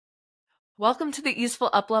Welcome to the Easeful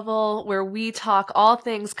Uplevel, where we talk all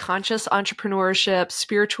things conscious entrepreneurship,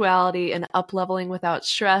 spirituality, and upleveling without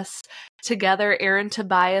stress. Together, Aaron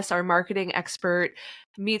Tobias, our marketing expert,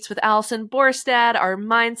 meets with Allison Borstad, our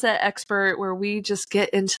mindset expert, where we just get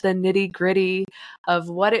into the nitty-gritty of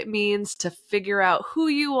what it means to figure out who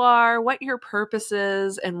you are, what your purpose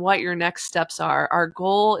is, and what your next steps are. Our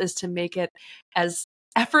goal is to make it as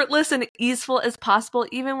effortless and easeful as possible,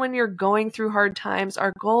 even when you're going through hard times.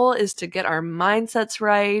 Our goal is to get our mindsets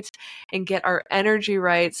right and get our energy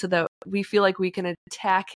right so that we feel like we can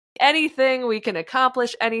attack anything, we can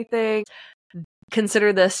accomplish anything.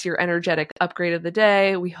 Consider this your energetic upgrade of the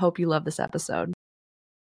day. We hope you love this episode.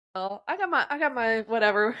 Well, I got my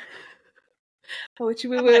whatever. Witchy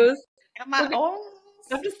woo woos.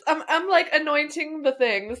 I'm like anointing the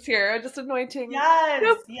things here. I'm just anointing.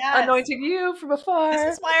 Yes. Anointing you from afar.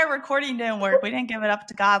 This is why our recording didn't work. We didn't give it up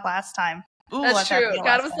to God last time. Ooh, that's true.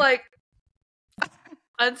 God was like,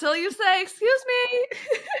 until you say, excuse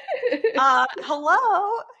me. Hello.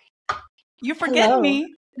 You forget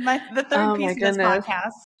me. The third piece of this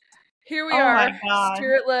podcast. Here we are,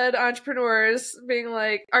 spirit-led entrepreneurs, being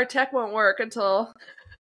like, our tech won't work until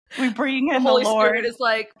we bring in the Holy Lord. Spirit is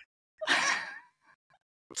like,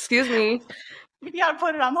 excuse me. We gotta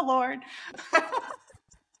put it on the Lord.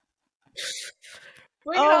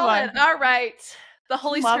 Bring it all in. All right. The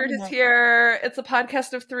Holy Spirit is here. It's a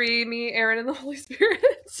podcast of three, me, Aaron, and the Holy Spirit.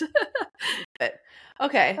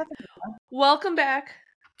 Okay. Welcome back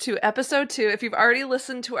to episode 2. If you've already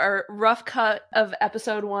listened to our rough cut of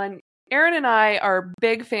episode 1, Aaron and I are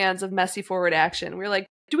big fans of messy forward action. We're like,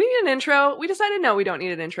 do we need an intro? We decided, no, we don't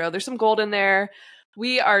need an intro. There's some gold in there.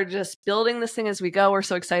 We are just building this thing as we go. We're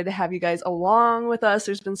so excited to have you guys along with us.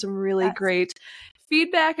 There's been some really great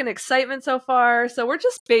feedback and excitement so far. So we're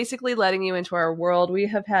just basically letting you into our world. We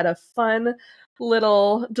have had a fun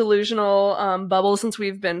little delusional bubble since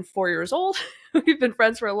we've been 4 years old. We've been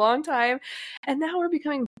friends for a long time. And now we're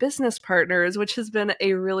becoming business partners, which has been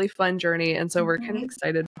a really fun journey. And so we're kind of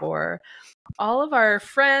excited for all of our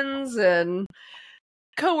friends and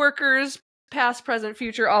coworkers, past, present,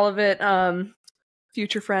 future, all of it.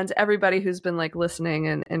 Future friends, everybody who's been like listening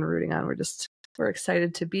and rooting on. We're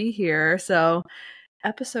excited to be here. So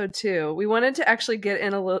episode 2, we wanted to actually get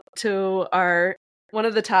in a little to one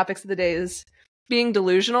of the topics of the day is being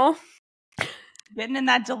delusional. Getting in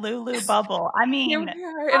that Delulu bubble. I mean, here we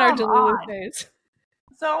are in our Delulu phase.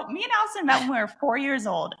 So me and Allison met when we were 4 years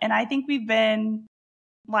old, and I think we've been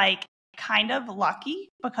like kind of lucky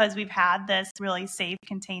because we've had this really safe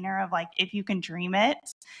container of like, if you can dream it,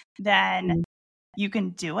 then you can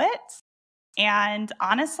do it. And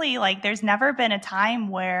honestly, like there's never been a time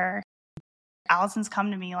where Allison's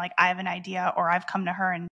come to me like, I have an idea, or I've come to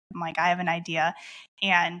her and I'm like, I have an idea,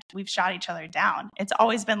 and we've shot each other down. It's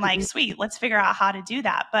always been like, sweet, let's figure out how to do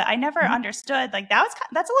that. But I never understood, like that's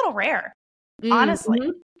a little rare.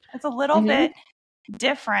 Honestly, it's a little bit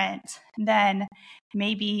different than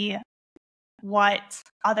maybe what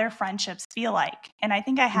other friendships feel like. And I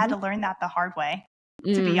think I had to learn that the hard way,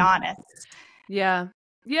 to be honest. Yeah.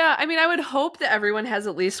 Yeah. I mean, I would hope that everyone has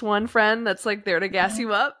at least one friend that's like there to gas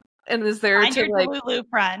you up and is there Find to your like Delulu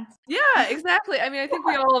friend. Yeah, exactly. I mean, I think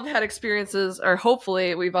we all have had experiences, or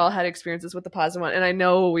hopefully we've all had experiences with the positive one. And I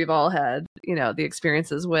know we've all had, the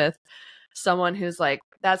experiences with someone who's like,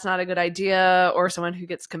 that's not a good idea, or someone who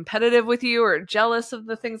gets competitive with you or jealous of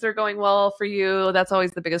the things that are going well for you. That's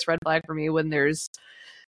always the biggest red flag for me when there's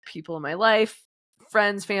people in my life,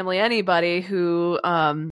 friends, family, anybody who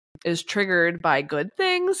is triggered by good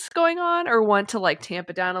things going on or want to like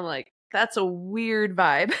tamp it down. I'm like, that's a weird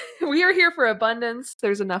vibe. We are here for abundance.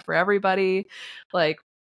 There's enough for everybody. Like,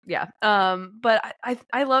 yeah. But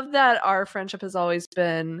I love that our friendship has always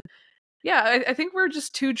been, I think we're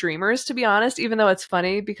just two dreamers, to be honest, even though it's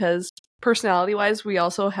funny because personality wise, we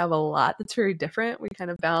also have a lot that's very different. We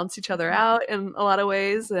kind of balance each other out in a lot of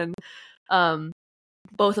ways. And,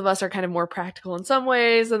 both of us are kind of more practical in some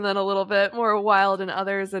ways and then a little bit more wild in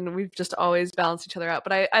others. And we've just always balanced each other out.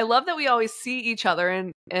 But I love that we always see each other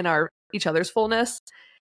in each other's fullness.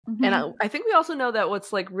 And I think we also know that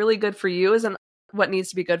what's like really good for you isn't what needs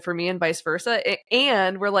to be good for me and vice versa.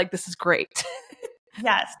 And we're like, this is great.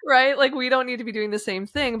 Yes. Right? Like we don't need to be doing the same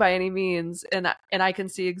thing by any means. And I can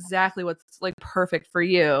see exactly what's like perfect for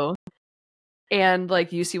you. And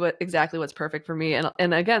like you see exactly what's perfect for me.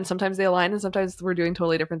 And again, sometimes they align and sometimes we're doing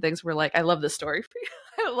totally different things. We're like, I love this story for you.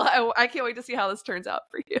 I can't wait to see how this turns out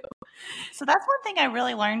for you. So that's one thing I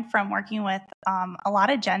really learned from working with a lot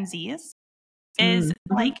of Gen Zs is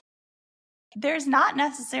like, there's not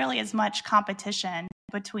necessarily as much competition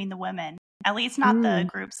between the women at least not the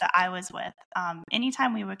groups that I was with.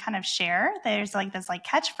 Anytime we would kind of share, there's like this like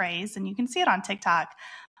catchphrase, and you can see it on TikTok,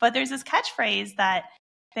 but there's this catchphrase that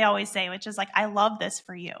they always say, which is like, I love this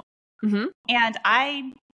for you. Mm-hmm. And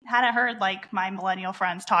I hadn't heard like my millennial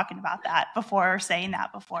friends talking about that before or saying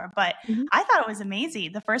that before, but I thought it was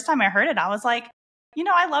amazing. The first time I heard it, I was like,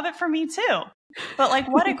 I love it for me too. But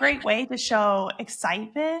like, what a great way to show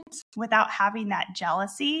excitement without having that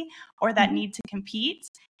jealousy or that need to compete,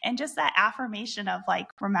 and just that affirmation of like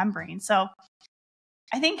remembering. So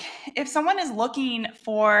I think if someone is looking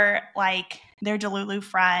for like their Delulu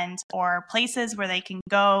friend or places where they can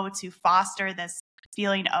go to foster this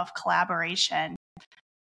feeling of collaboration,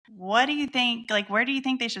 what do you think? Like, where do you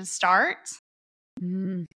think they should start?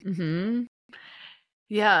 Mm-hmm.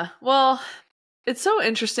 Yeah. Well, it's so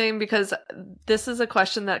interesting because this is a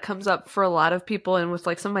question that comes up for a lot of people. And with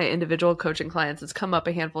like some of my individual coaching clients, it's come up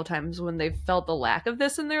a handful of times when they've felt the lack of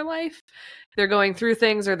this in their life. They're going through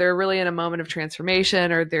things, or they're really in a moment of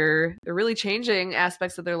transformation, or they're really changing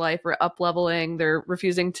aspects of their life, or up leveling. They're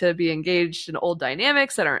refusing to be engaged in old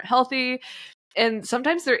dynamics that aren't healthy. And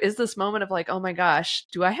sometimes there is this moment of like, oh my gosh,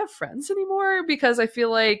 do I have friends anymore? Because I feel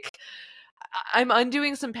like I'm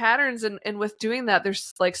undoing some patterns. And with doing that,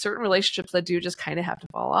 there's like certain relationships that do just kind of have to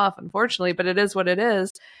fall off, unfortunately, but it is what it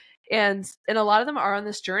is. And a lot of them are on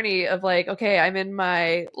this journey of like, okay, I'm in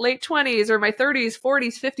my late 20s or my 30s,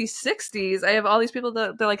 40s, 50s, 60s. I have all these people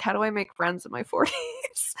that they're like, how do I make friends in my 40s?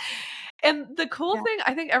 And the cool thing,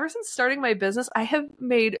 I think ever since starting my business, I have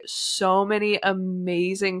made so many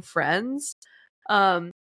amazing friends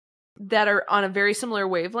that are on a very similar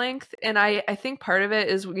wavelength. And I think part of it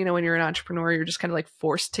is, when you're an entrepreneur, you're just kind of like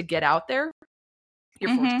forced to get out there.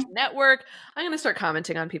 You're forced to network. I'm going to start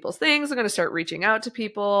commenting on people's things. I'm going to start reaching out to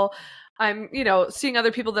people. I'm, seeing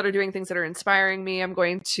other people that are doing things that are inspiring me. I'm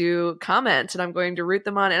going to comment and I'm going to root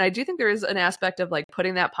them on. And I do think there is an aspect of like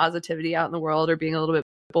putting that positivity out in the world, or being a little bit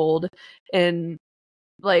bold. And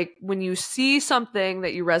like when you see something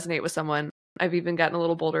that you resonate with someone, I've even gotten a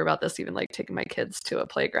little bolder about this, even like taking my kids to a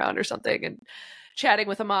playground or something and chatting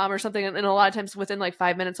with a mom or something. And a lot of times within like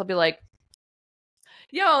 5 minutes, I'll be like,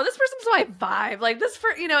 yo, this person's my vibe. Like this,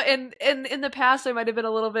 and in the past, I might have been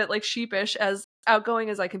a little bit like sheepish, as outgoing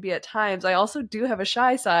as I can be at times. I also do have a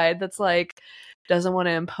shy side that's like, doesn't want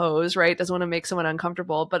to impose, right? Doesn't want to make someone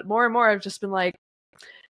uncomfortable. But more and more, I've just been like,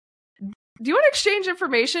 do you want to exchange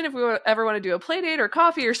information if we ever want to do a play date or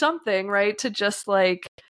coffee or something, right? To just like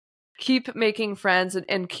keep making friends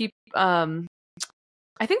and keep, I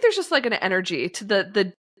think there's just like an energy to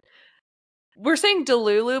the we're saying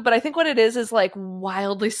Delulu, but I think what it is like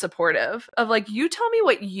wildly supportive of like, you tell me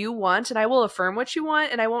what you want and I will affirm what you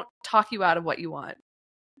want, and I won't talk you out of what you want.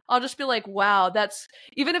 I'll just be like, wow, that's,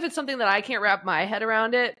 even if it's something that I can't wrap my head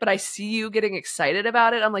around it, but I see you getting excited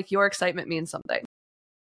about it. I'm like, your excitement means something.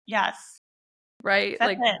 Yes. Right? That's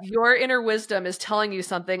like it. Your inner wisdom is telling you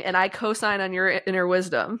something, and I co-sign on your inner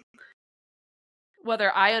wisdom.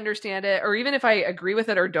 Whether I understand it, or even if I agree with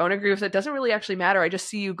it or don't agree with it, doesn't really actually matter. I just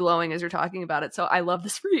see you glowing as you're talking about it. So I love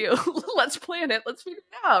this for you. Let's plan it. Let's figure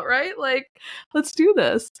it out, right? Like, let's do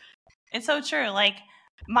this. It's so true. Like,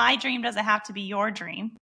 my dream doesn't have to be your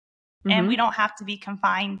dream. And we don't have to be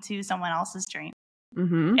confined to someone else's dream.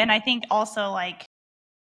 And I think also, like,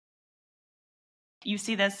 you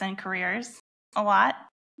see this in careers a lot,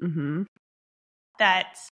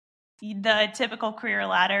 that the typical career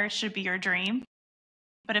ladder should be your dream.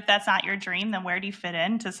 But if that's not your dream, then where do you fit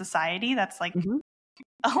into society? That's like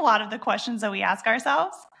a lot of the questions that we ask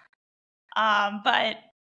ourselves. But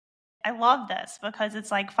I love this because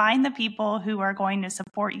it's like, find the people who are going to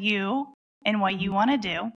support you in what you want to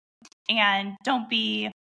do. And don't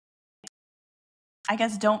be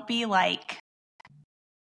like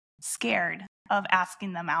scared of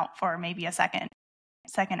asking them out for maybe a second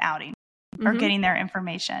outing or getting their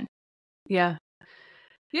information. Yeah.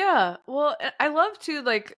 Yeah. Well, I love to,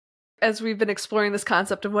 like, as we've been exploring this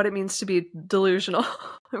concept of what it means to be delusional,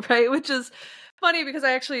 right? Which is funny because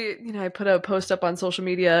I actually, I put a post up on social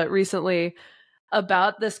media recently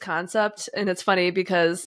about this concept. And it's funny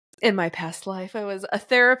because in my past life, I was a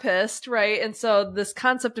therapist, right? And so this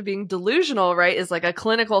concept of being delusional, right, is like a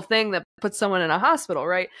clinical thing that puts someone in a hospital,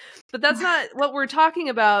 right? But that's not what we're talking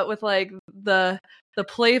about with like the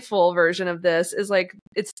playful version of this. Is like,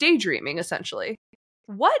 it's daydreaming essentially.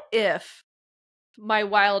 What if my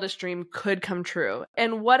wildest dream could come true?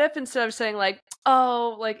 And what if instead of saying like,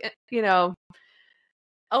 oh, like, oh,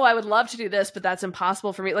 I would love to do this, but that's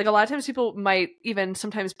impossible for me. Like, a lot of times people might even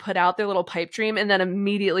sometimes put out their little pipe dream and then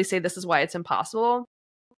immediately say, this is why it's impossible.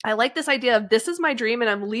 I like this idea of, this is my dream and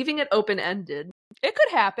I'm leaving it open-ended. It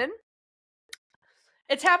could happen.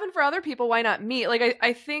 it's happened for other people. Why not me? Like,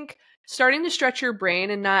 I think starting to stretch your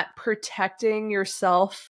brain and not protecting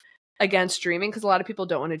yourself against dreaming, because a lot of people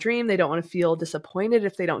don't want to dream. They don't want to feel disappointed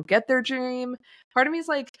if they don't get their dream. Part of me is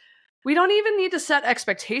like, we don't even need to set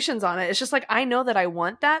expectations on it. It's just like, I know that I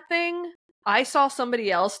want that thing. I saw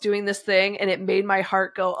somebody else doing this thing and it made my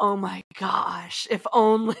heart go, oh my gosh, if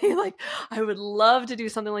only, like, I would love to do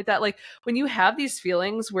something like that. Like, when you have these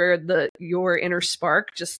feelings where your inner spark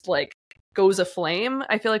just like goes aflame,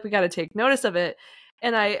 I feel like we got to take notice of it.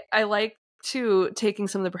 And I like to taking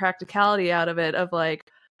some of the practicality out of it, of like,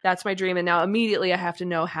 that's my dream, and now immediately I have to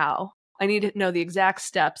know how. I need to know the exact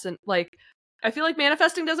steps. And like, I feel like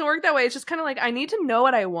manifesting doesn't work that way. It's just kind of like, I need to know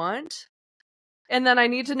what I want, and then I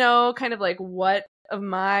need to know kind of like what of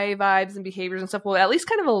my vibes and behaviors and stuff will at least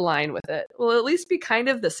kind of align with it. Will at least be kind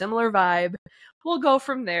of the similar vibe. We'll go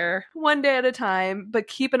from there one day at a time, but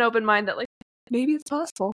keep an open mind that like, maybe it's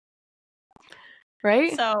possible.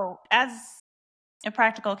 Right? So as a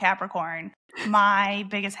practical Capricorn, my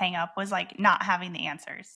biggest hang up was like not having the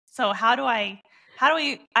answers. So how do I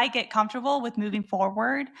get comfortable with moving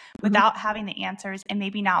forward without having the answers, and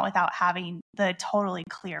maybe not without having the totally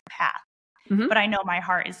clear path? But I know my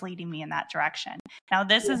heart is leading me in that direction. Now,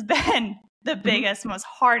 this has been the biggest, most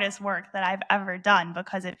hardest work that I've ever done,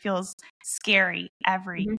 because it feels scary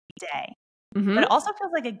every day. But it also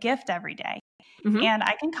feels like a gift every day. And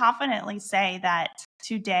I can confidently say that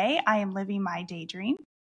today I am living my daydream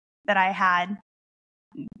that I had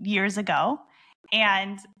years ago.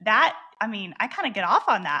 And that, I mean, I kind of get off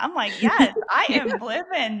on that. I'm like, yes, I am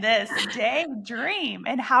living this daydream.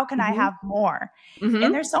 And how can I have more?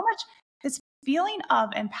 And there's so much, this feeling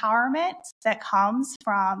of empowerment that comes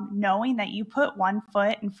from knowing that you put one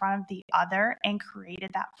foot in front of the other and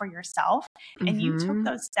created that for yourself. And you took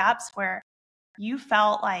those steps where you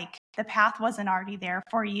felt like the path wasn't already there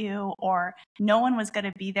for you, or no one was going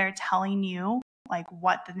to be there telling you like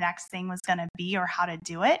what the next thing was going to be or how to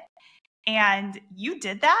do it. And you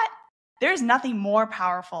did that. There's nothing more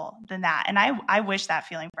powerful than that. And I wish that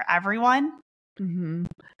feeling for everyone. And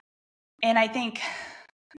I think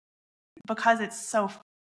because it's so,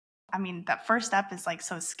 I mean, that first step is like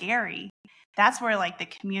so scary. That's where like the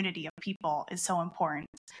community of people is so important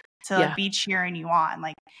to like be cheering you on.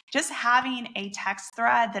 Like just having a text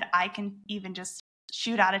thread that I can even just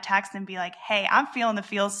shoot out a text and be like, hey, I'm feeling the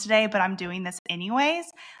feels today, but I'm doing this anyways.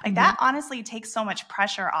 Like that honestly takes so much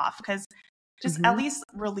pressure off, because just at least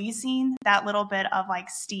releasing that little bit of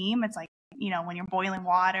like steam. It's like, you know, when you're boiling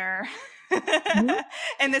water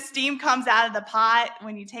and the steam comes out of the pot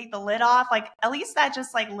when you take the lid off, like at least that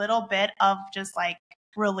just like little bit of just like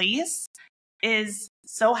release is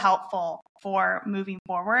so helpful for moving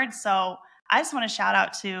forward. So I just want to shout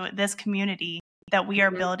out to this community that we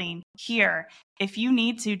are building here. If you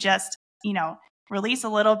need to just, you know, release a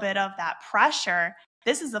little bit of that pressure,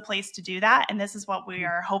 this is the place to do that. And this is what we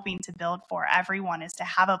are hoping to build for everyone, is to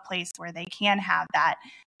have a place where they can have that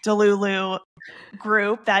Delulu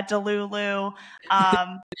group, that Delulu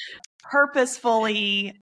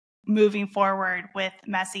purposefully moving forward with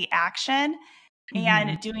messy action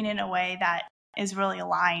and doing it in a way that is really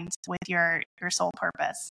aligned with your soul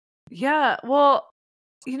purpose. Yeah. Well,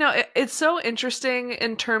 you know, it's so interesting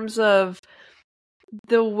in terms of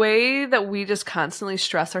the way that we just constantly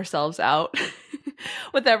stress ourselves out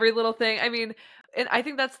with every little thing. I mean, and I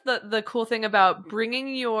think that's the cool thing about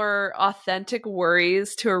bringing your authentic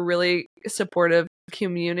worries to a really supportive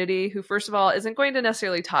community who, first of all, isn't going to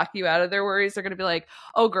necessarily talk you out of their worries. They're going to be like,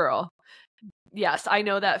 oh, girl, yes, I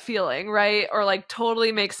know that feeling, right? Or like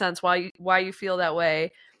totally makes sense why you feel that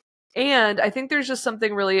way. And I think there's just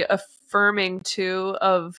something really affirming too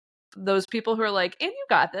of those people who are like, and you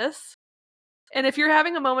got this. And if you're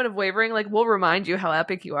having a moment of wavering, like, we'll remind you how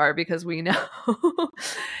epic you are, because we know.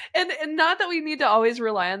 and not that we need to always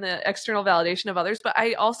rely on the external validation of others, but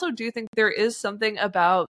I also do think there is something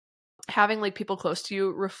about having like people close to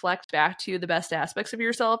you reflect back to you the best aspects of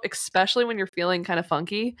yourself, especially when you're feeling kind of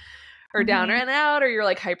funky or down and out, or you're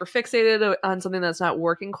like hyper fixated on something that's not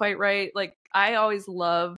working quite right. Like, I always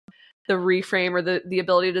love the reframe or the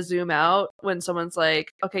ability to zoom out when someone's like,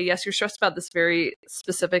 okay, yes, you're stressed about this very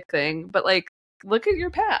specific thing, but like, look at your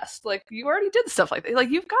past. Like, you already did stuff like that. Like,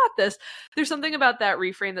 you've got this. There's something about that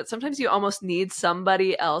reframe that sometimes you almost need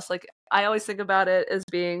somebody else. Like, I always think about it as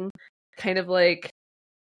being kind of like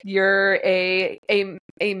you're a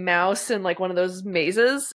mouse in like one of those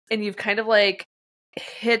mazes, and you've kind of like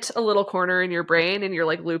hit a little corner in your brain and you're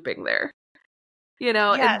like looping there. You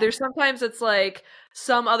know, and there's sometimes it's like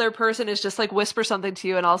some other person is just like whisper something to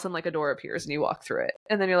you, and all of a sudden like a door appears and you walk through it.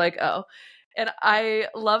 And then you're like, oh. And I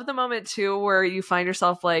love the moment too where you find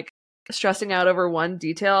yourself like stressing out over one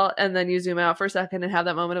detail, and then you zoom out for a second and have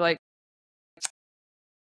that moment of like,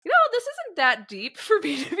 this isn't that deep for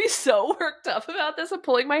me to be so worked up about this. I'm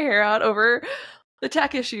pulling my hair out over the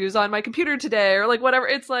tech issues on my computer today, or like whatever.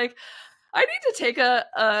 It's like, I need to take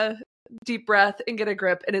a deep breath and get a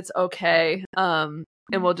grip, and it's okay. And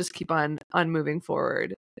we'll just keep on moving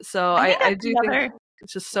forward. So I do think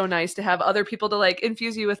it's just so nice to have other people to like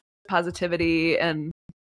infuse you with positivity and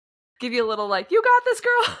give you a little like, you got this,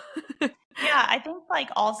 girl. Yeah, I think like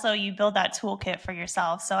also you build that toolkit for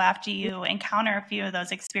yourself. So after you encounter a few of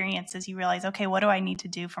those experiences, you realize, okay, what do I need to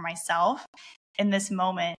do for myself in this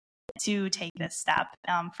moment to take this step?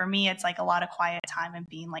 For me, it's like a lot of quiet time and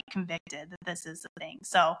being like convicted that this is the thing.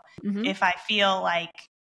 So if I feel like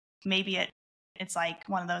maybe it's like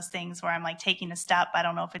one of those things where I'm like taking a step, I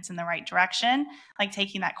don't know if it's in the right direction, like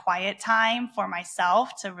taking that quiet time for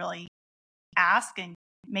myself to really ask and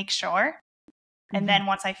make sure. And then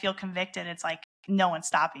once I feel convicted, it's like, no one's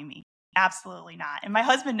stopping me. Absolutely not. And my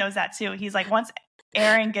husband knows that too. He's like, once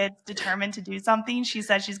Erin gets determined to do something, she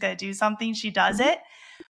says she's going to do something, she does it.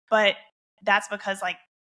 But that's because like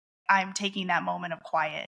I'm taking that moment of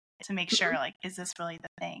quiet to make sure, like, is this really the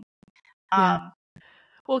thing? Yeah.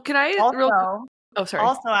 Well, can I sorry.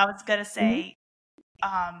 Also, I was going to say,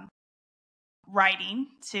 writing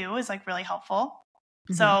too is like really helpful.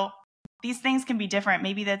 So these things can be different.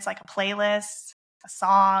 Maybe that's like a playlist, a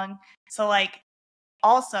song. So like,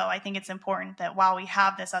 also, I think it's important that while we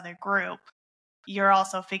have this other group, you're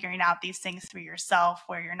also figuring out these things for yourself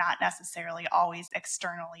where you're not necessarily always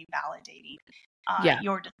externally validating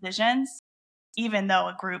your decisions, even though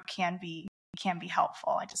a group can be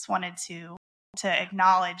helpful. I just wanted to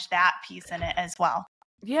acknowledge that piece in it as well.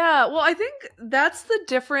 Yeah, well, I think that's the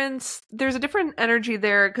difference. There's a different energy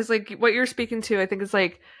there because like what you're speaking to, I think is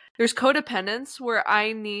like there's codependence where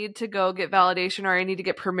I need to go get validation or I need to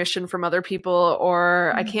get permission from other people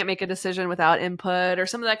or I can't make a decision without input or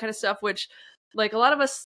some of that kind of stuff, which like a lot of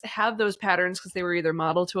us have those patterns because they were either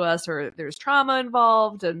modeled to us or there's trauma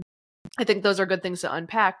involved. And I think those are good things to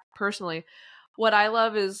unpack personally. What I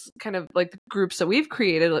love is kind of like the groups that we've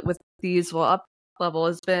created with these up level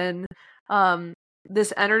has been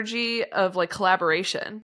this energy of like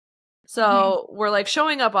collaboration. So we're like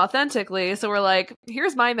showing up authentically. So we're like,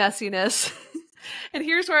 here's my messiness and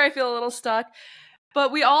here's where I feel a little stuck.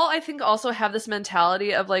 But we all, I think, also have this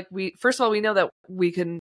mentality of like, first of all, we know that we're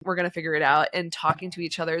going to figure it out, and talking to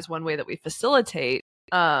each other is one way that we facilitate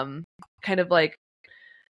kind of like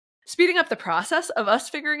speeding up the process of us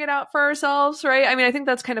figuring it out for ourselves. Right. I mean, I think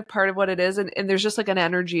that's kind of part of what it is. And there's just like an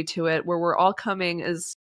energy to it where we're all coming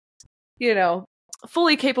as,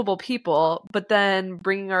 fully capable people, but then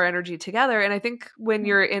bringing our energy together. And I think when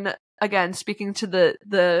you're in, again, speaking to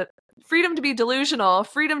the freedom to be delusional,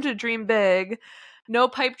 freedom to dream big, no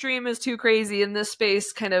pipe dream is too crazy in this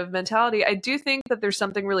space kind of mentality, I do think that there's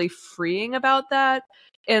something really freeing about that.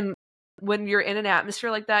 And when you're in an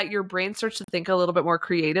atmosphere like that, your brain starts to think a little bit more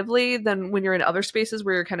creatively than when you're in other spaces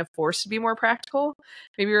where you're kind of forced to be more practical.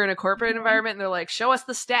 Maybe you're in a corporate environment and they're like, show us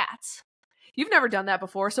the stats. You've never done that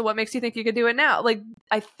before, so what makes you think you could do it now? Like,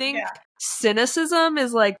 I think cynicism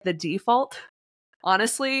is like the default,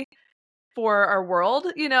 honestly, for our world,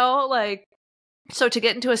 like, so to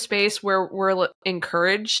get into a space where we're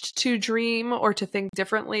encouraged to dream or to think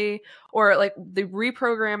differently, or like the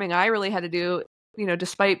reprogramming I really had to do,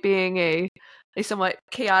 despite being a somewhat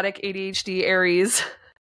chaotic ADHD Aries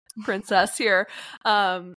princess here,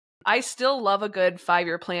 I still love a good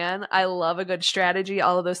 5-year plan. I love a good strategy,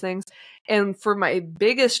 all of those things. And for my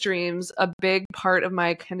biggest dreams, a big part of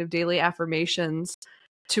my kind of daily affirmations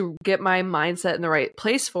to get my mindset in the right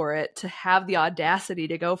place for it, to have the audacity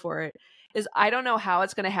to go for it, is I don't know how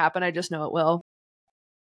it's going to happen. I just know it will.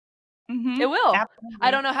 It will. Absolutely.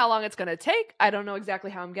 I don't know how long it's going to take. I don't know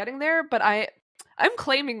exactly how I'm getting there, but I'm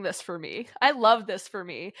claiming this for me. I love this for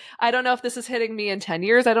me. I don't know if this is hitting me in 10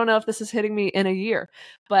 years. I don't know if this is hitting me in a year,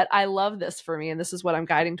 but I love this for me. And this is what I'm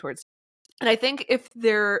guiding towards. And I think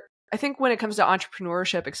when it comes to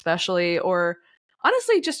entrepreneurship, especially, or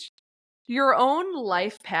honestly, just your own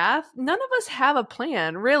life path, none of us have a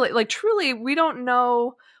plan, really. Like, truly, we don't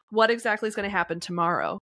know what exactly is going to happen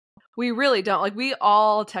tomorrow. We really don't. Like, we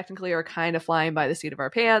all technically are kind of flying by the seat of our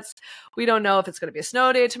pants. We don't know if it's going to be a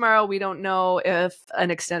snow day tomorrow. We don't know if an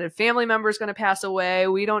extended family member is going to pass away.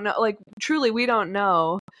 We don't know. Like, truly, we don't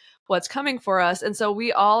know what's coming for us. And so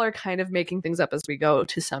we all are kind of making things up as we go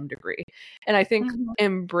to some degree. And I think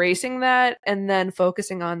embracing that and then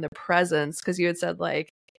focusing on the presence, because you had said like,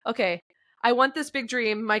 okay, I want this big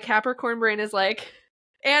dream. My Capricorn brain is like,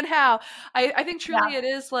 and how? I think truly it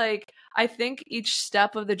is like, I think each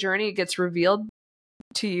step of the journey gets revealed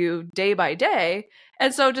to you day by day.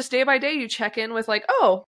 And so just day by day, you check in with like,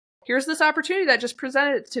 oh, here's this opportunity that just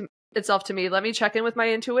presented itself to me. Let me check in with my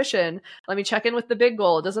intuition. Let me check in with the big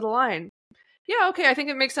goal. Does it align? Yeah, okay, I think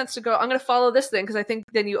it makes sense to go. I'm going to follow this thing because I think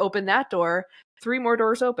then you open that door, 3 more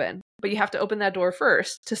doors open, but you have to open that door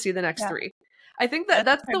first to see the next 3. I think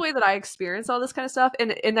that's the way that I experience all this kind of stuff.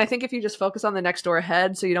 And I think if you just focus on the next door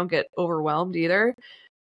ahead so you don't get overwhelmed either,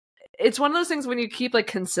 it's one of those things when you keep like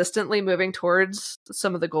consistently moving towards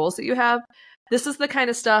some of the goals that you have. This is the kind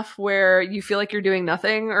of stuff where you feel like you're doing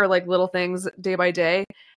nothing or like little things day by day.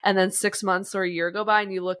 And then 6 months or a year go by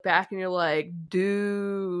and you look back and you're like,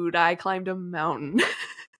 dude, I climbed a mountain.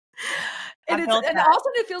 And also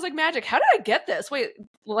it feels like magic. How did I get this? Wait,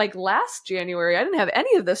 like last January, I didn't have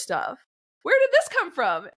any of this stuff. Where did this come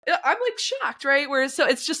from? I'm like shocked, right? Whereas so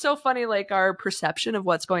it's just so funny, like our perception of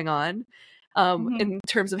what's going on in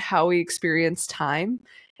terms of how we experience time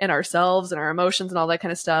and ourselves and our emotions and all that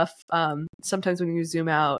kind of stuff. Sometimes when you zoom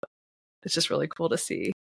out, it's just really cool to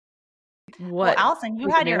see. Well, Allison, you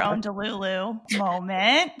had your own Delulu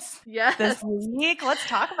moment this week. Let's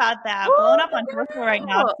talk about that. Blowing up on social right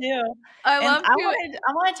now too. I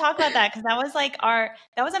want to talk about that because that was like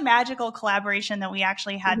that was a magical collaboration that we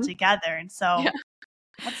actually had together. And so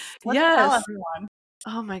let's tell everyone.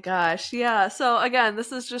 Oh my gosh. Yeah. So again,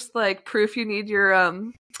 this is just like proof you need your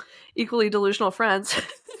equally delusional friends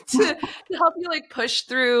to help you like push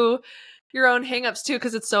through your own hangups too,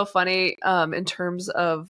 because it's so funny in terms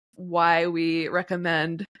of why we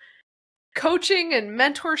recommend coaching and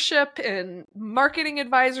mentorship and marketing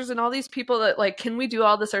advisors and all these people that like, can we do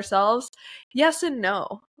all this ourselves? Yes and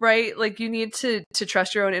no, right? Like you need to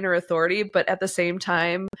trust your own inner authority, but at the same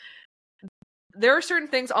time, there are certain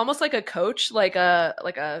things almost like a coach, like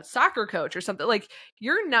a soccer coach or something. Like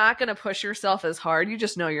you're not going to push yourself as hard. You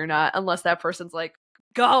just know you're not unless that person's like,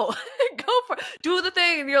 go do the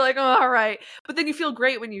thing. And you're like, oh, all right. But then you feel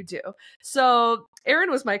great when you do. So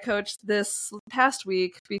Erin was my coach this past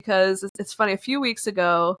week because it's funny. A few weeks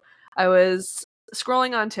ago, I was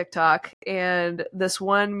scrolling on TikTok and this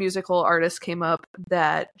one musical artist came up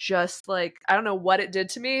that just like, I don't know what it did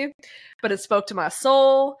to me, but it spoke to my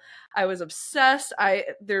soul. I was obsessed.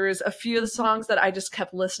 There's a few of the songs that I just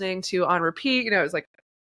kept listening to on repeat. You know, it was like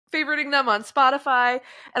favoriting them on Spotify,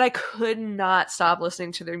 and I could not stop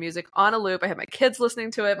listening to their music on a loop. I had my kids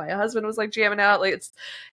listening to it. My husband was like jamming out. Like it's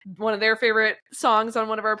one of their favorite songs on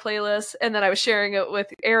one of our playlists. And then I was sharing it with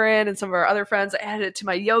Erin and some of our other friends. I added it to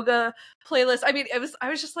my yoga playlist. I mean, I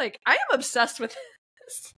was just like, I am obsessed with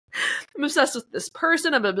this. I'm obsessed with this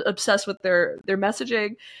person. I'm obsessed with their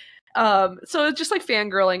messaging. So it's just like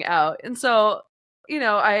fangirling out. And so, you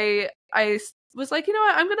know, I was like, you know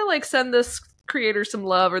what, I'm going to like send this creator some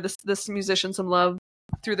love or this musician some love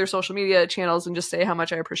through their social media channels and just say how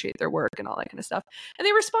much I appreciate their work and all that kind of stuff. And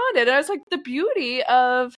they responded. And I was like, the beauty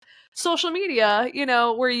of social media, you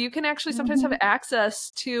know, where you can actually sometimes have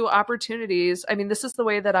access to opportunities. I mean, this is the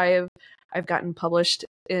way that I've gotten published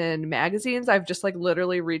in magazines. I've just like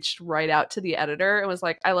literally reached right out to the editor and was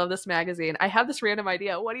like, I love this magazine. I have this random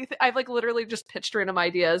idea. What do you think? I've like literally just pitched random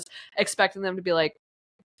ideas, expecting them to be like,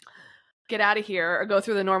 get out of here or go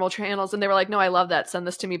through the normal channels. And they were like, no, I love that. Send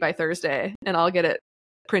this to me by Thursday and I'll get it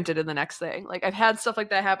printed in the next thing. Like I've had stuff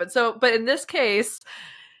like that happen. So, but in this case,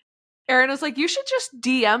 Erin was like, you should just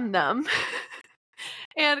DM them.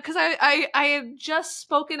 And because I had just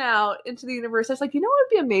spoken out into the universe, I was like, you know what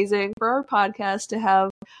would be amazing for our podcast to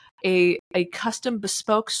have a custom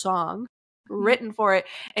bespoke song written for it.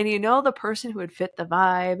 And you know, the person who would fit the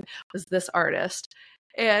vibe was this artist.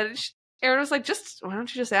 And Erin was like, why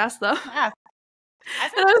don't you just ask them? I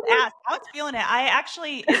was feeling it.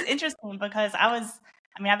 It's interesting because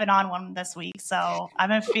I've been on one this week, so I've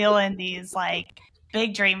been feeling these like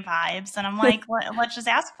big dream vibes, and I'm like, let's just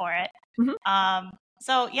ask for it.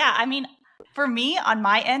 So yeah, I mean, for me on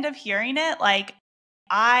my end of hearing it, like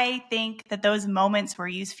I think that those moments where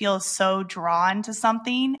you feel so drawn to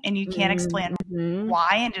something and you can't explain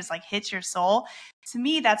why and just like hits your soul, to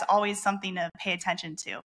me, that's always something to pay attention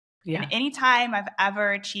to. Yeah. And anytime I've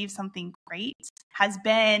ever achieved something great has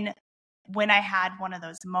been when I had one of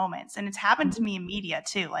those moments. And it's happened to me in media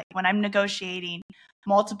too. Like when I'm negotiating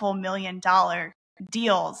multiple $1 million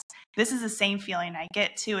deals, this is the same feeling I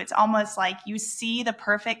get too. It's almost like you see the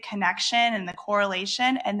perfect connection and the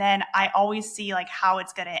correlation. And then I always see like how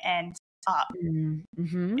it's going to end up.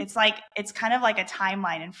 It's kind of like a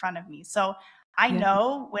timeline in front of me. So I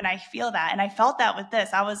know when I feel that, and I felt that with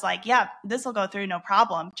this, I was like, yeah, this will go through, no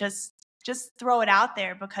problem. Just throw it out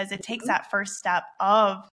there because it takes that first step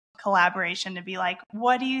of collaboration to be like,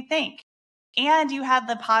 what do you think? And you had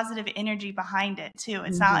the positive energy behind it too.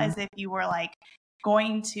 It's not as if you were like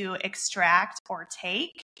going to extract or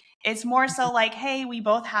take. It's more so like, hey, we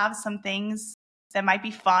both have some things that might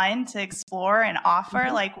be fun to explore and offer.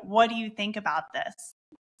 Like, what do you think about this?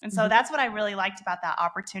 And so that's what I really liked about that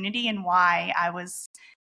opportunity, and why I was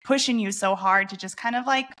pushing you so hard to just kind of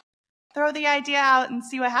like throw the idea out and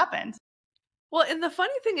see what happened. Well, and the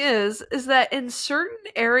funny thing is that in certain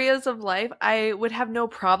areas of life, I would have no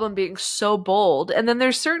problem being so bold. And then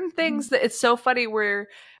there's certain things that it's so funny where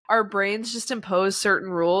our brains just impose certain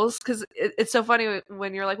rules. Because it's so funny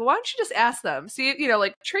when you're like, well, why don't you just ask them? See,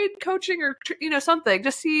 like trade coaching or, something.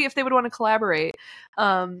 Just see if they would want to collaborate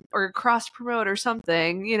or cross promote or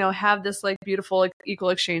something, have this like beautiful like, equal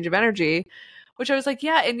exchange of energy. Which I was like,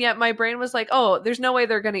 yeah. And yet my brain was like, oh, there's no way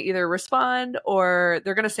they're going to either respond or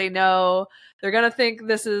they're going to say no. They're going to think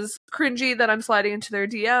this is cringy that I'm sliding into their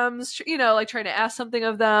DMs, like trying to ask something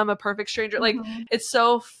of them, a perfect stranger. Like, it's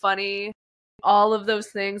so funny, all of those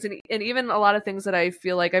things. And even a lot of things that I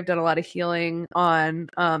feel like I've done a lot of healing on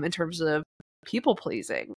in terms of people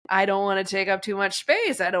pleasing. I don't want to take up too much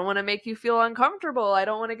space. I don't want to make you feel uncomfortable. I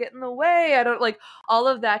don't want to get in the way. I don't like all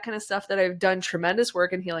of that kind of stuff that I've done tremendous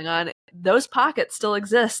work in healing on. Those pockets still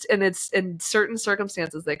exist, and it's in certain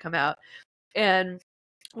circumstances they come out. And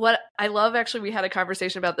what I love, actually, we had a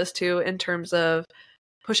conversation about this too, in terms of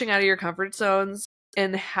pushing out of your comfort zones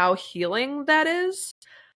and how healing that is.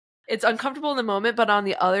 It's uncomfortable in the moment, but on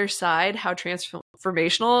the other side, how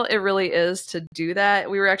transformational it really is to do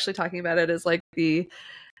that. We were actually talking about it as like the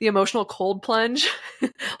emotional cold plunge.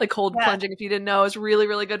 Like cold plunging, if you didn't know, is really,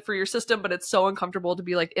 really good for your system, but it's so uncomfortable to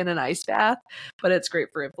be like in an ice bath. But it's great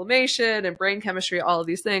for inflammation and brain chemistry, all of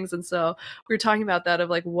these things. And so we were talking about that of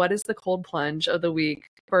like, what is the cold plunge of the week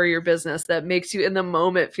for your business that makes you in the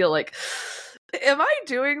moment feel like, am I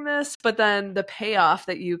doing this? But then the payoff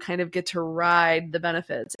that you kind of get to ride the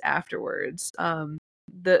benefits afterwards.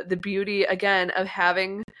 The beauty, again, of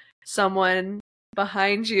having someone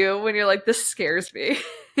behind you when you're like, this scares me.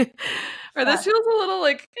 Or this feels a little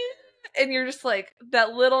like, and you're just like,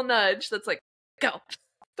 that little nudge that's like, go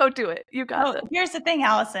do it. You got it. Here's the thing,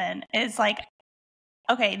 Allison, is like,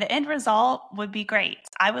 okay, the end result would be great.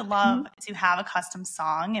 I would love to have a custom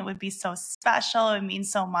song. It would be so special. It would mean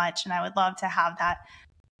so much. And I would love to have that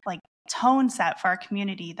like tone set for our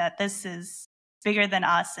community, that this is bigger than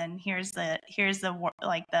us. And here's the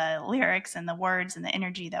like the lyrics and the words and the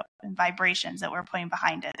energy and vibrations that we're putting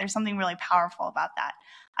behind it. There's something really powerful about that.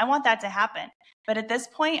 I want that to happen. But at this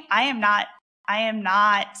point, I am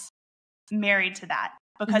not married to that,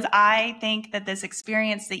 because I think that this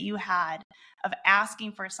experience that you had of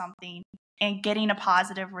asking for something and getting a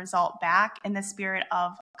positive result back in the spirit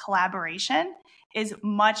of collaboration is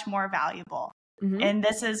much more valuable. And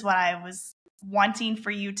this is what I was wanting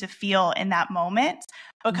for you to feel in that moment,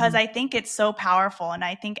 because I think it's so powerful, and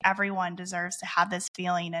I think everyone deserves to have this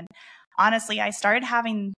feeling. And honestly, I started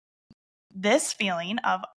having this feeling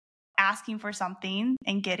of asking for something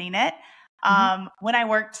and getting it when I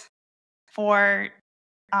worked for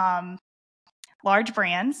large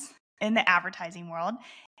brands in the advertising world.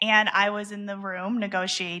 And I was in the room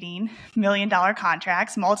negotiating $1 million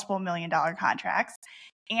contracts, multiple $1 million contracts,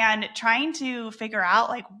 and trying to figure out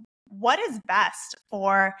like what is best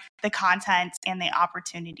for the content and the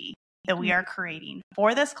opportunity that we are creating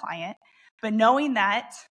for this client. But knowing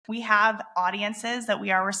that we have audiences that we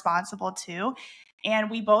are responsible to, and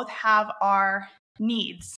we both have our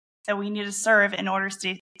needs that we need to serve in order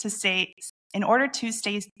to stay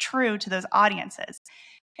true to those audiences.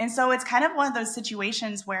 And so it's kind of one of those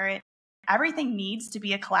situations where everything needs to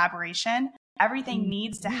be a collaboration. Everything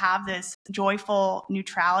needs to have this joyful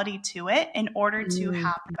neutrality to it in order to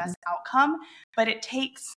have the best outcome. But it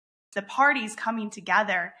takes the parties coming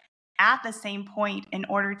together at the same point in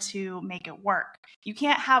order to make it work. You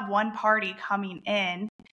can't have one party coming in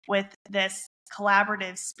with this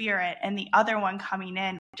collaborative spirit and the other one coming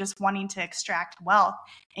in just wanting to extract wealth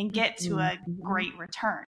and get to a great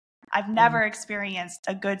return. I've never experienced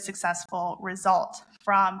a good, successful result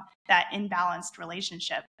from that imbalanced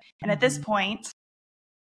relationship. And at this point,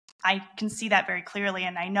 I can see that very clearly,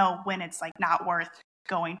 and I know when it's like not worth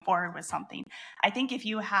going forward with something. I think if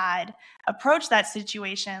you had approached that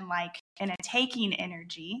situation like in a taking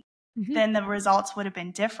energy, then the results would have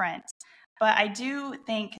been different. But I do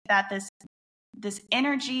think that this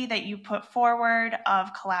energy that you put forward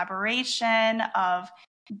of collaboration, of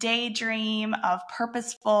daydream, of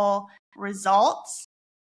purposeful results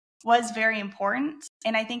was very important.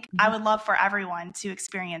 And I think I would love for everyone to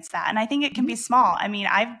experience that. And I think it can be small. I mean,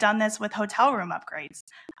 I've done this with hotel room upgrades.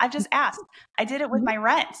 I've just asked. I did it with my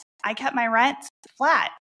rent. I kept my rent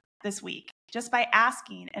flat this week just by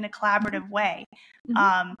asking in a collaborative way.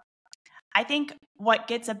 I think what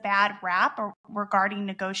gets a bad rap regarding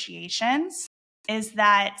negotiations is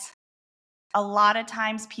that a lot of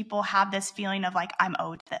times people have this feeling of like, I'm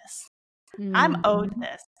owed this. I'm owed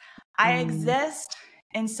this. I exist.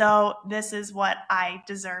 And so this is what I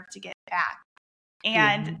deserve to get back.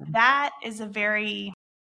 And that is a very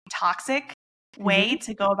toxic way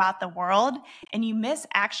to go about the world. And you miss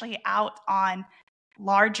actually out on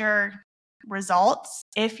larger results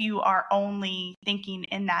if you are only thinking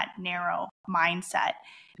in that narrow mindset.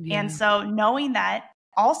 And so knowing that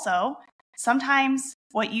also sometimes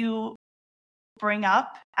what you bring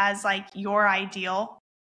up as like your ideal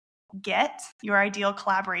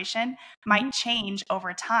collaboration might change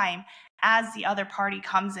over time as the other party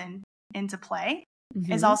comes into play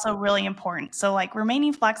is also really important. So like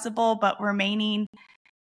remaining flexible, but remaining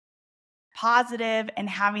positive and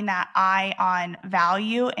having that eye on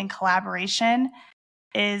value and collaboration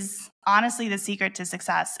is honestly the secret to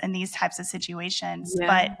success in these types of situations.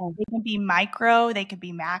 But they can be micro, they could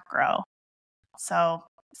be macro. So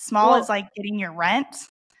small is like getting your rent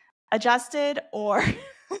adjusted or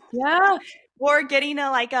or getting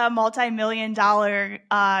a multi-million-dollar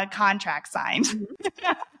contract signed.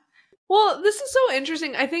 Well, this is so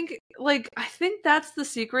interesting. I think that's the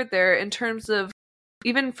secret there in terms of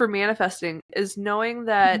even for manifesting is knowing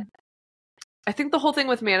that I think the whole thing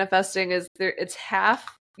with manifesting is it's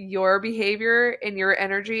half your behavior and your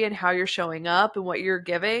energy and how you're showing up and what you're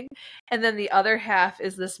giving. And then the other half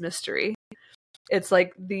is this mystery. It's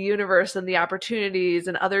like the universe and the opportunities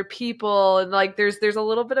and other people. And like, there's a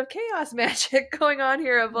little bit of chaos magic going on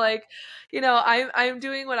here of like, I'm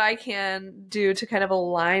doing what I can do to kind of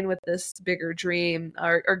align with this bigger dream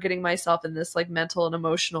or getting myself in this like mental and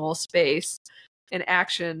emotional space and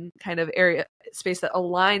action kind of area space that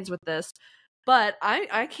aligns with this. But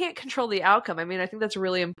I can't control the outcome. I mean, I think that's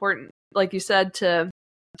really important. Like you said, to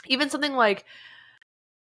even something like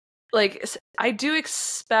I do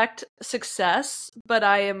expect success, but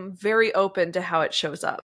I am very open to how it shows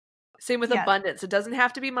up. Same with abundance. It doesn't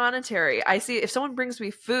have to be monetary. I see if someone brings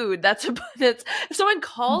me food, that's abundance. If someone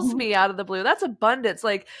calls me out of the blue, that's abundance.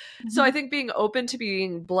 So I think being open to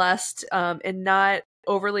being blessed and not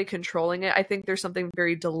overly controlling it. I think there's something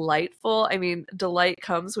very delightful. I mean, delight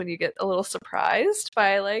comes when you get a little surprised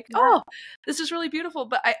by oh, this is really beautiful.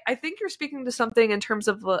 But I think you're speaking to something in terms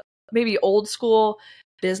of maybe old school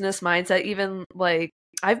business mindset, even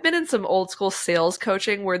I've been in some old school sales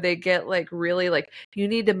coaching where they get really you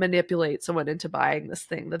need to manipulate someone into buying this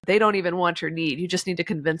thing that they don't even want or need. You just need to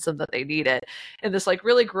convince them that they need it. And this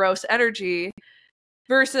really gross energy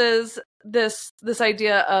versus this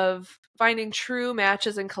idea of finding true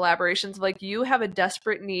matches and collaborations. You have a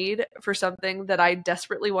desperate need for something that I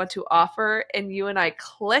desperately want to offer, and you and I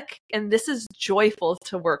click, and this is joyful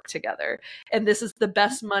to work together. And this is the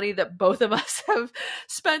best money that both of us have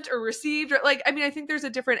spent or received. I think there's a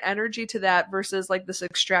different energy to that versus this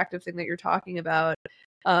extractive thing that you're talking about.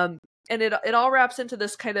 And it all wraps into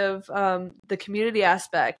this kind of the community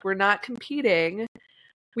aspect. We're not competing.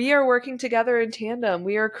 We are working together in tandem.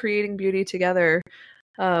 We are creating beauty together.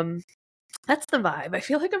 That's the vibe, I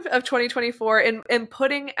feel like, of 2024 and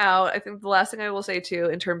putting out. I think the last thing I will say too,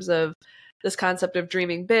 in terms of this concept of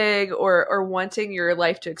dreaming big or wanting your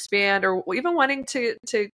life to expand or even wanting to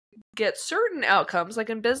get certain outcomes, like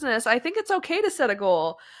in business, I think it's okay to set a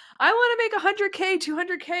goal. I want to make 100K,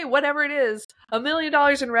 200K, whatever it is, $1 million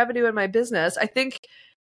in revenue in my business. I think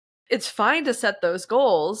it's fine to set those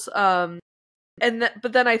goals. But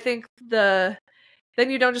then I think then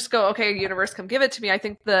you don't just go, okay, universe, come give it to me. I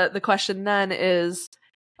think the question then is,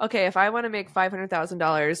 okay, if I want to make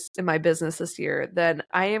 $500,000 in my business this year, then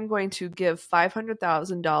I am going to give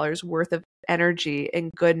 $500,000 worth of energy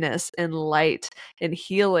and goodness and light and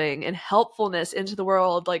healing and helpfulness into the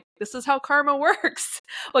world. This is how karma works.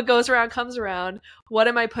 What goes around comes around. What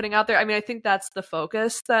am I putting out there? I mean, I think that's the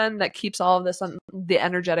focus then that keeps all of this on the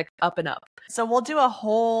energetic up and up. So we'll do a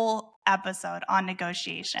whole episode on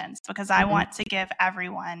negotiations because I want to give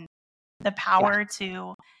everyone the power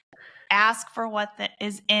to ask for what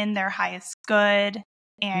is in their highest good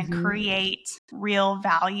and create real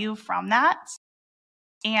value from that.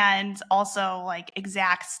 And also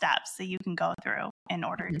exact steps that you can go through in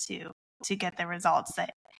order to get the results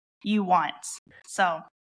that you want. So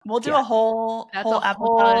we'll do a whole episode.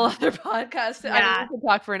 Whole other podcast. Yeah. I mean, we can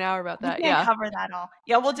talk for an hour about that. We can't cover that all.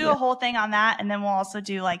 Yeah, we'll do a whole thing on that, and then we'll also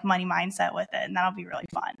do money mindset with it, and that'll be really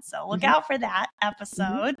fun. So look out for that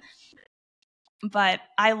episode. But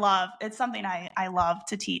it's something I love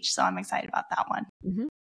to teach, so I'm excited about that one.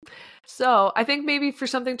 So I think maybe for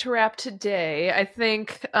something to wrap today, I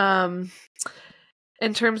think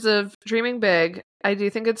in terms of dreaming big, I do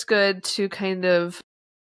think it's good to kind of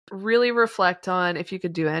really reflect on if you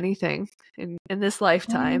could do anything in this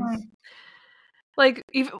lifetime. Like,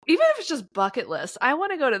 even if it's just bucket list, I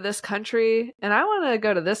want to go to this country and I want to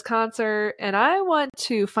go to this concert and I want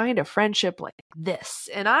to find a friendship like this.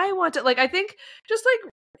 And I want to, like, I think just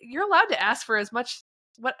like you're allowed to ask for as much,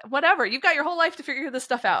 whatever. You've got your whole life to figure this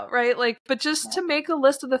stuff out, right? Like, but just to make a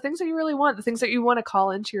list of the things that you really want, the things that you want to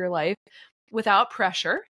call into your life without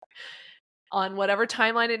pressure on whatever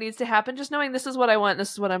timeline it needs to happen, just knowing this is what I want,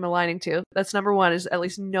 this is what I'm aligning to. That's number one, is at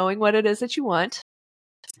least knowing what it is that you want.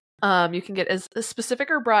 You can get as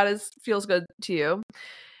specific or broad as feels good to you.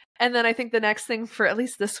 And then I think the next thing for at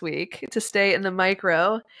least this week to stay in the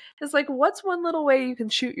micro is like, what's one little way you can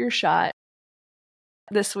shoot your shot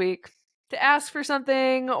this week to ask for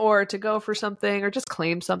something or to go for something or just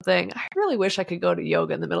claim something? I really wish I could go to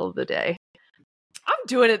yoga in the middle of the day. I'm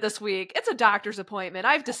doing it this week. It's a doctor's appointment.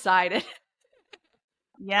 I've decided.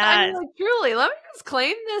 Yes. I mean, like, truly, let me just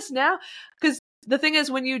claim this now. Because the thing is,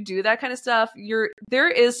 when you do that kind of stuff, there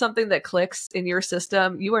is something that clicks in your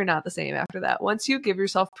system. You are not the same after that. Once you give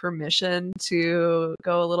yourself permission to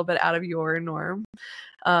go a little bit out of your norm,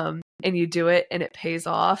 and you do it and it pays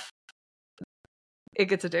off, it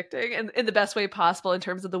gets addicting, and in the best way possible in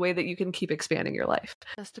terms of the way that you can keep expanding your life.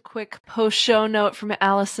 Just a quick post-show note from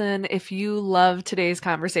Allison. If you love today's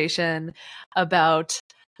conversation about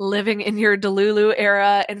living in your Delulu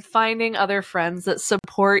era and finding other friends that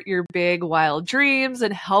support your big, wild dreams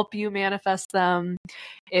and help you manifest them,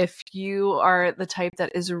 if you are the type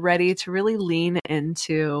that is ready to really lean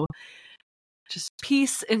into just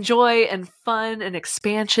peace and joy and fun and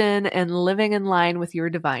expansion and living in line with your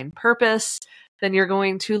divine purpose, then you're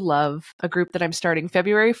going to love a group that I'm starting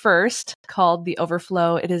February 1st called The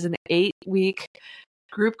Overflow. It is an 8-week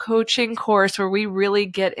group coaching course where we really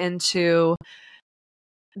get into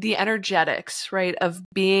the energetics, right, of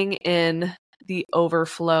being in the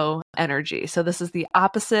overflow energy. So this is the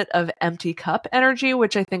opposite of empty cup energy,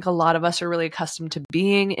 which I think a lot of us are really accustomed to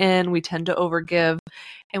being in. We tend to overgive,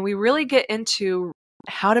 and we really get into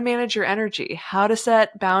how to manage your energy, how to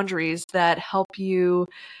set boundaries that help you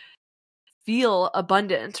feel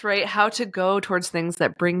abundant, right? How to go towards things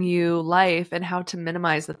that bring you life and how to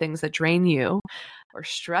minimize the things that drain you or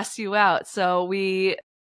stress you out. So we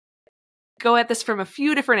go at this from a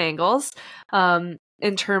few different angles,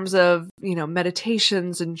 in terms of,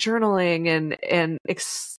 meditations and journaling and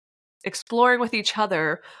exploring with each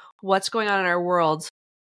other what's going on in our world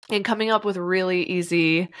and coming up with really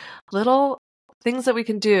easy little things that we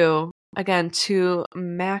can do, again, to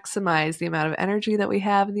maximize the amount of energy that we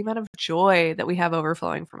have and the amount of joy that we have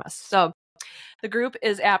overflowing from us. So the group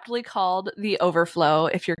is aptly called The Overflow.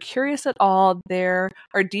 If you're curious at all, there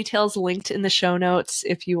are details linked in the show notes.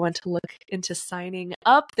 If you want to look into signing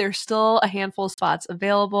up, there's still a handful of spots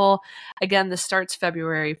available. Again, this starts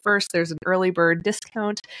February 1st. There's an early bird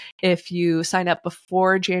discount if you sign up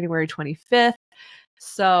before January 25th.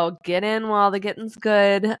 So get in while the getting's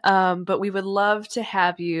good. But we would love to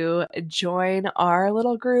have you join our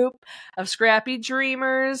little group of scrappy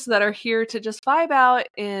dreamers that are here to just vibe out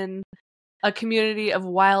in a community of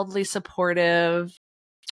wildly supportive,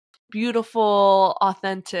 beautiful,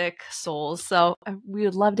 authentic souls. So we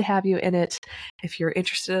would love to have you in it. If you're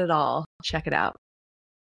interested at all, check it out.